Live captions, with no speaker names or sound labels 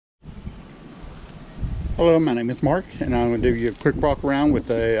Hello, my name is Mark, and I'm going to do you a quick walk around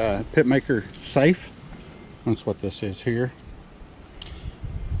with a Pitmaker safe. That's what this is here.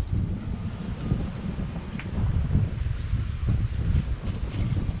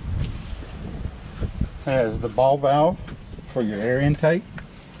 It has the ball valve for your air intake.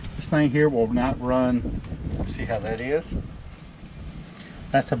 This thing here will not run. See how that is?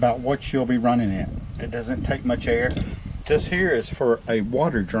 That's about what you'll be running at. It doesn't take much air. This here is for a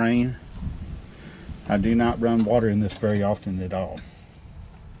water drain. I do not run water in this very often at all.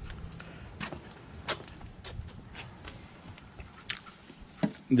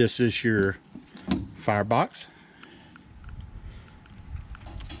 This is your firebox.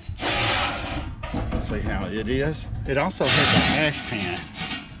 See how it is. It also has an ash pan.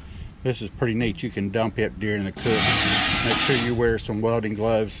 This is pretty neat. You can dump it during the cook. Make sure you wear some welding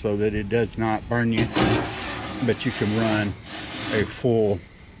gloves so that it does not burn you. But you can run a full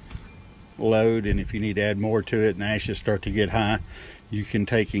load, and if you need to add more to it and the ashes start to get high, you can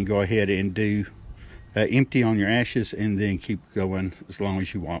take and go ahead and do empty on your ashes and then keep going as long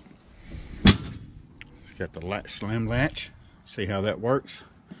as you want. It's got the slam latch. See how that works.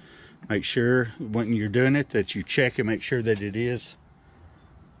 Make sure when you're doing it that you check and make sure that it is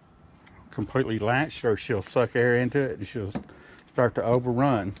completely latched, or she'll suck air into it and she'll start to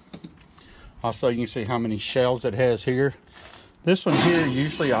overrun. Also, you can see how many shells it has here. This one here,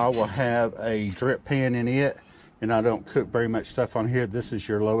 usually I will have a drip pan in it, and I don't cook very much stuff on here. This is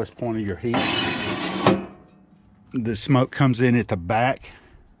your lowest point of your heat. The smoke comes in at the back,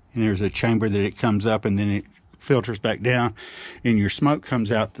 and there's a chamber that it comes up, and then it filters back down, and your smoke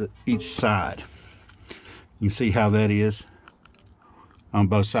comes out each side. You can see how that is on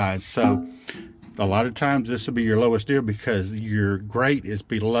both sides. So a lot of times this will be your lowest deal because your grate is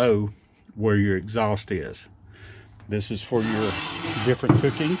below where your exhaust is. This is for your different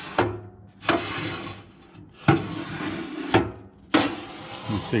cookings.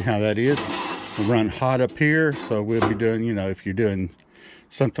 You see how that is. We'll run hot up here, so we'll be doing, you know, if you're doing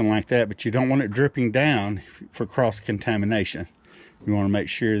something like that, but you don't want it dripping down for cross-contamination. You want to make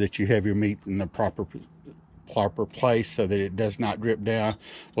sure that you have your meat in the proper place so that it does not drip down.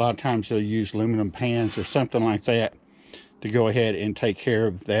 A lot of times you'll use aluminum pans or something like that to go ahead and take care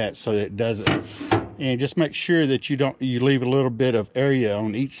of that so that it doesn't. And just make sure that you leave a little bit of area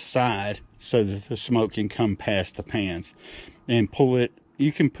on each side so that the smoke can come past the pans. And pull it,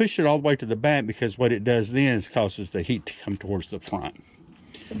 you can push it all the way to the back, because what it does then is causes the heat to come towards the front.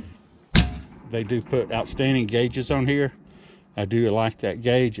 They do put outstanding gauges on here. I do like that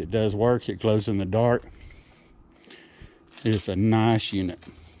gauge. It does work. It glows in the dark. It's a nice unit.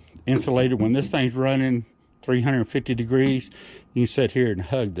 Insulated. When this thing's running 350 degrees, you can sit here and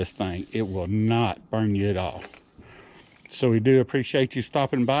hug this thing. It will not burn you at all. So we do appreciate you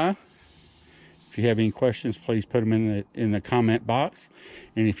stopping by. If you have any questions, please put them in the comment box.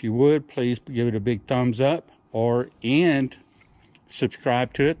 And if you would, please give it a big thumbs up and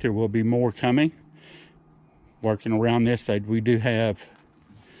subscribe to it. There will be more coming. Working around this, we do have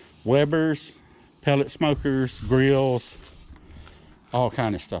Weber's, pellet smokers, grills, all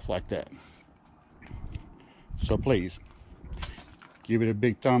kind of stuff like that. So please give it a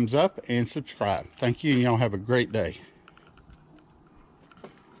big thumbs up and subscribe. Thank you, and y'all have a great day.